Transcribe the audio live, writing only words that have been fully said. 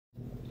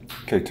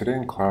Okay, today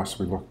in class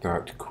we looked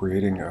at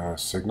creating a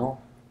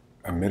signal,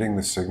 emitting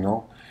the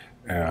signal,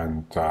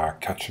 and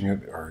catching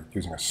it or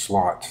using a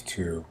slot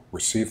to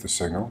receive the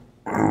signal,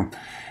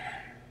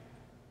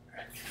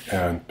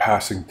 and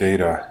passing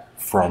data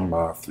from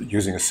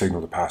using a signal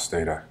to pass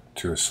data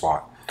to a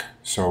slot.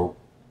 So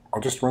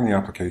I'll just run the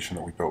application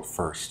that we built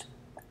first.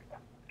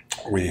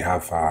 We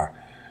have a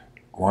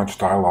launch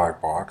dialog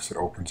box that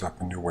opens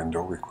up a new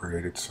window. We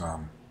created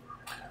some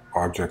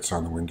objects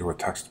on the window, a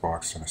text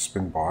box and a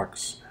spin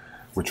box,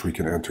 which we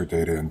can enter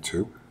data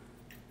into.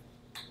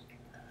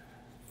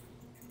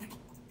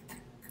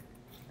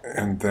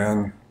 And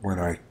then when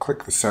I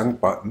click the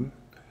send button,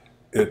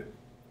 the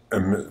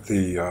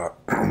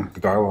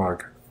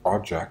dialog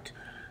object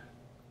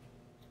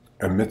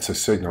emits a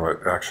signal. It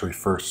actually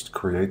first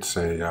creates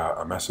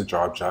a message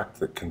object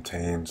that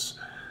contains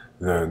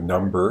the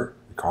number,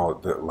 we call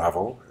it the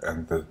level,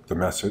 and the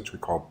message, we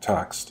call it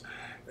text,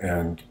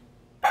 and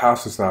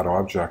passes that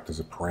object as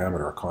a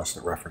parameter, a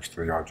constant reference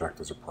to the object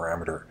as a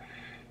parameter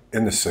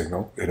in the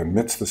signal. It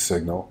emits the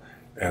signal,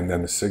 and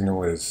then the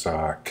signal is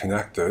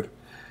connected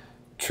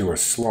to a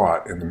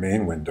slot in the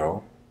main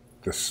window.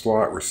 The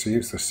slot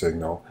receives the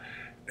signal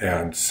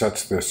and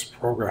sets this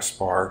progress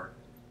bar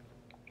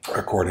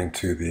according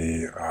to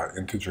the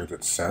integer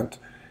that's sent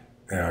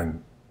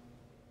and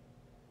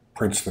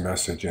prints the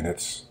message in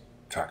its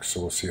text. So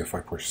we'll see if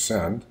I push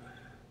send,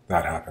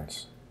 that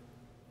happens.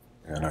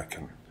 And I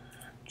can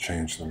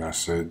change the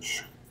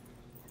message.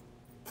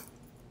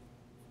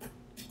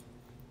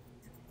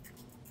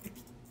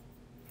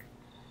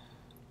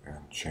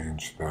 And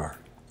change the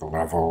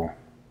level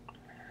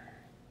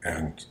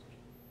and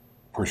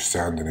push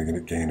send, and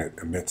again it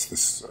emits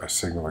this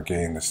signal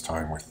again, this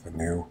time with the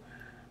new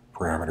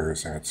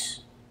parameters, and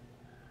it's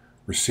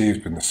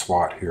received in the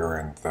slot here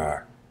and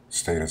the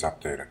state is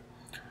updated.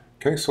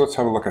 Okay, so let's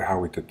have a look at how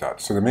we did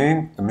that. So the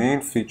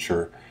main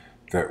feature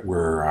that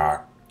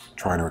we're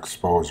trying to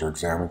expose or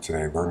examine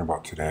today, learn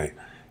about today,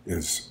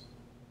 is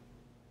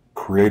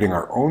creating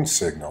our own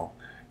signal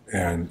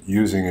and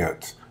using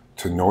it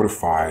to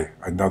notify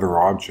another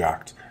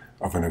object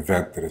of an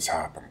event that has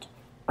happened.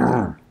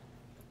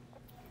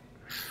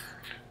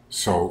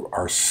 So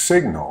our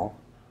signal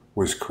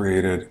was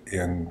created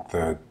in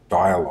the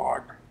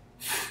dialog.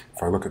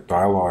 If I look at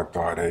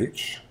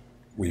dialog.h,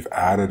 we've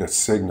added a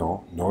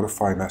signal,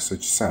 notify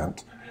message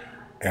sent,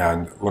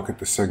 and look at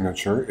the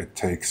signature. It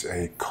takes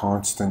a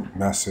constant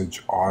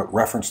message,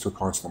 reference to a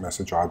constant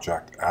message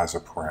object as a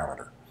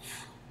parameter.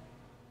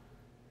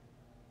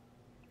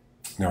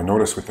 Now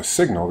notice with the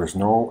signal, there's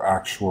no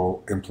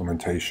actual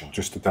implementation,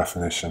 just a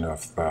definition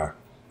of the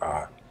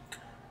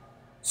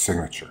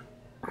signature.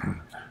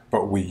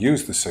 But we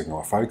use the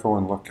signal. If I go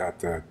and look at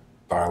the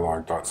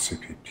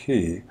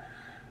dialog.cpp,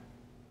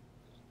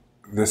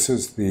 this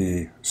is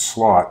the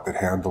slot that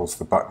handles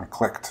the button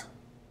clicked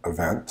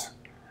event.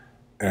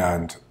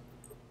 And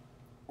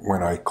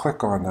when I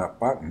click on that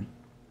button,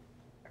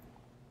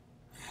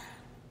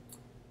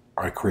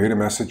 I create a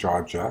message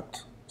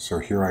object. So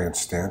here I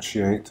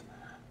instantiate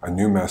a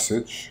new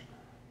message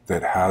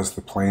that has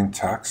the plain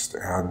text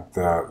and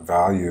the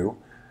value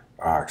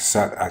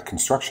set at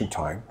construction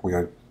time.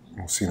 We'll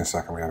see in a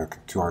second, we have a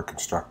 2-hour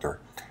constructor.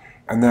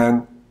 And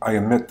then I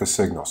emit the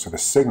signal. So the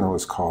signal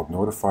is called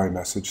notify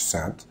message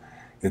sent.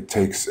 It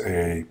takes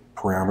a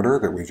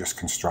parameter that we just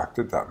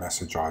constructed, that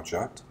message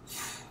object,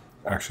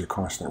 actually a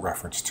constant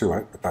reference to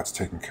it, but that's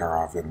taken care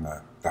of in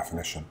the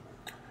definition.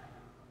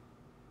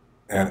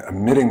 And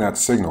emitting that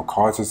signal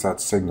causes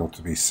that signal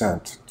to be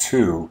sent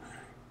to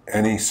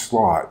any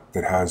slot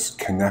that has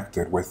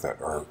connected with it,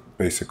 or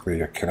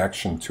basically a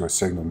connection to a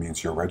signal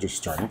means you're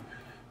registering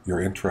your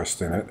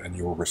interest in it, and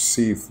you will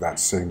receive that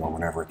signal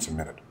whenever it's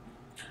emitted.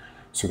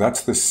 So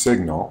that's the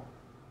signal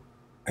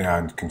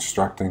and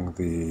constructing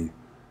the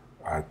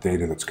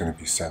data that's going to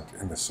be sent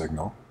in the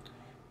signal.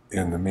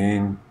 In the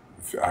main,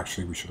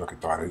 actually we should look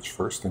at .h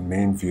first. In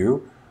main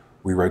view,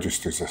 we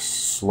register a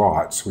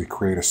slot. So we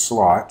create a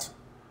slot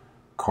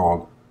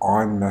called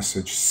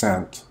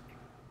onMessageSent,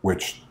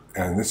 which,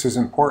 and this is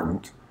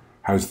important,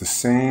 has the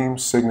same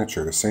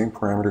signature, the same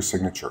parameter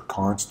signature,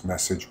 const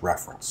message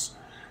reference.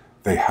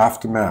 They have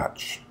to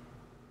match.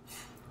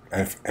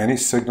 If any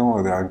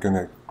signal that I'm going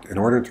to, in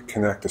order to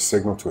connect a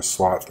signal to a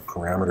slot, the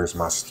parameters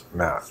must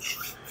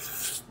match.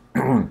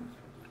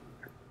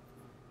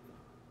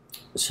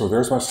 So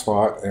there's my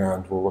slot,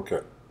 and we'll look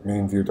at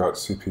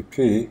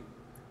mainView.cpp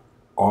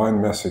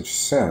on message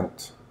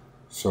sent.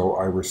 So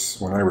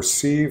when I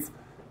receive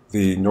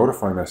the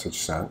notify message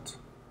sent,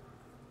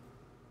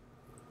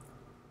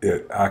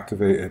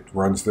 it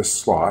runs this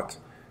slot,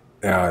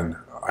 and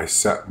I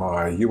set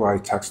my UI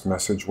text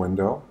message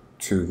window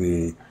to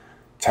the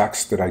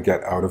text that I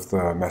get out of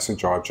the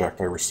message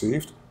object I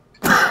received,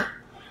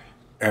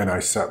 and I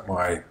set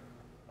my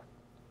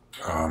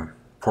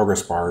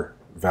progress bar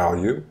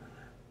value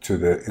to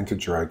the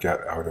integer I get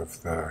out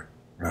of the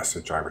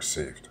message I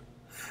received.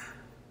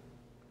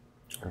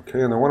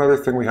 Okay, and then one other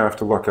thing we have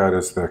to look at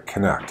is the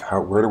connect.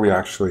 Where do we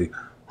actually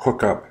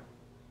hook up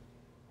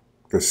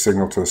the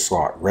signal to the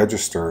slot,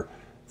 register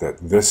that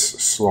this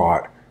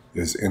slot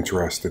is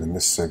interested in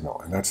this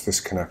signal, and that's this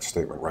connect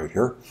statement right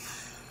here.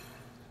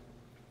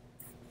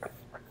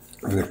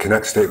 And the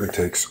connect statement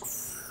takes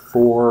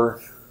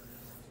 4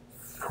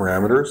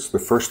 parameters. The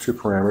first 2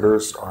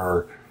 parameters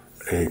are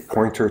a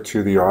pointer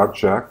to the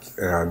object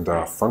and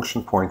a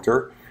function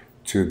pointer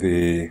to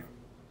the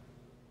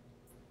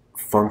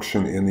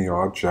function in the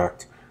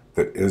object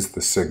that is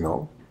the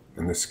signal.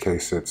 In this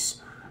case,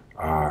 it's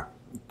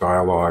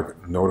dialog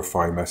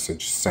notify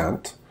message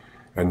sent.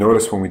 And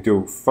notice when we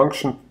do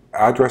function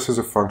addresses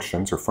of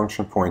functions or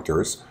function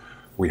pointers,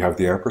 we have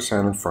the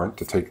ampersand in front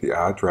to take the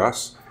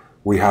address.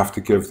 We have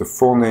to give the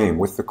full name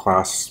with the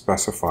class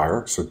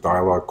specifier, so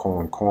dialog :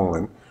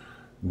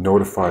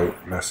 notify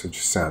message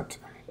sent.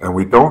 And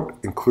we don't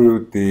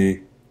include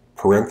the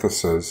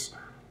parentheses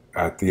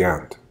at the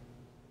end.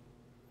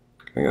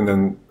 Okay, and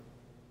then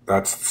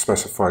that's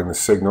specifying the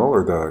signal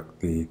or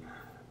the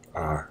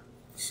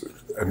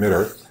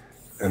emitter.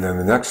 And then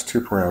the next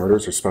 2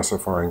 parameters are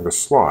specifying the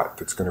slot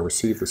that's going to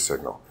receive the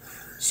signal.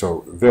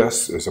 So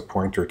this is a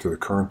pointer to the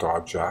current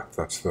object.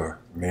 That's the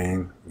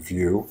main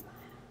view,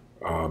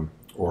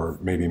 or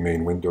maybe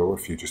main window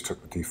if you just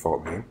took the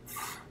default name.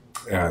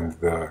 And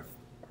the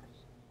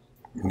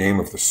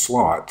name of the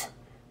slot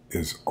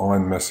is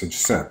on message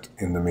sent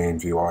in the main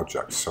view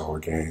object. So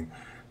again,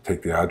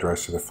 take the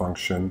address of the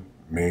function.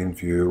 Main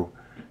view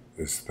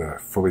is the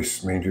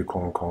main view :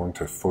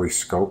 to fully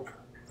scope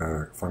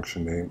the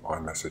function name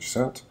on message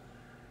sent.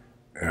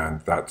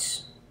 And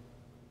that's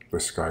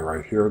this guy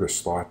right here, the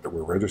slot that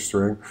we're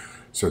registering.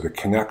 So the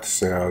connect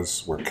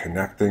says we're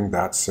connecting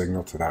that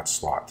signal to that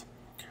slot.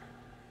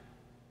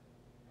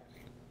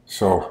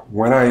 So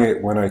when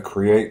I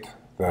create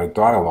the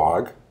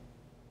dialog,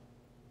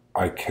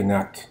 I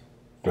connect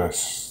the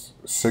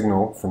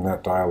signal from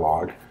that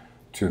dialog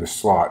to the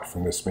slot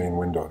from this main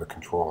window, the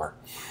controller.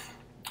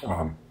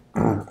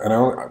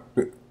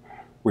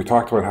 We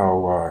talked about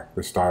how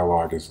this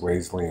dialog is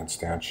lazily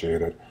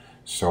instantiated.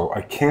 So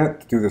I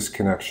can't do this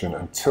connection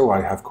until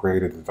I have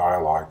created the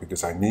dialog,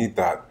 because I need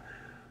that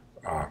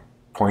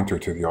pointer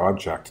to the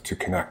object to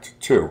connect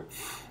to.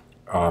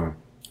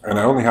 And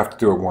I only have to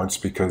do it once,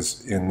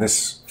 because in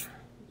this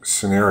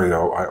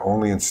scenario, I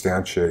only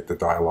instantiate the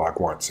dialog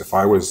once. If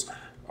I was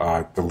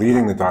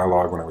deleting the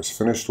dialog when I was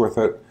finished with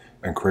it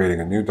and creating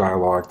a new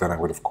dialog, then I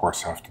would of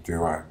course have to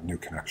do a new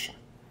connection.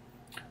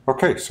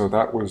 Okay, so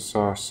that was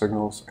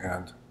signals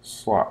and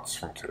slots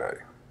from today.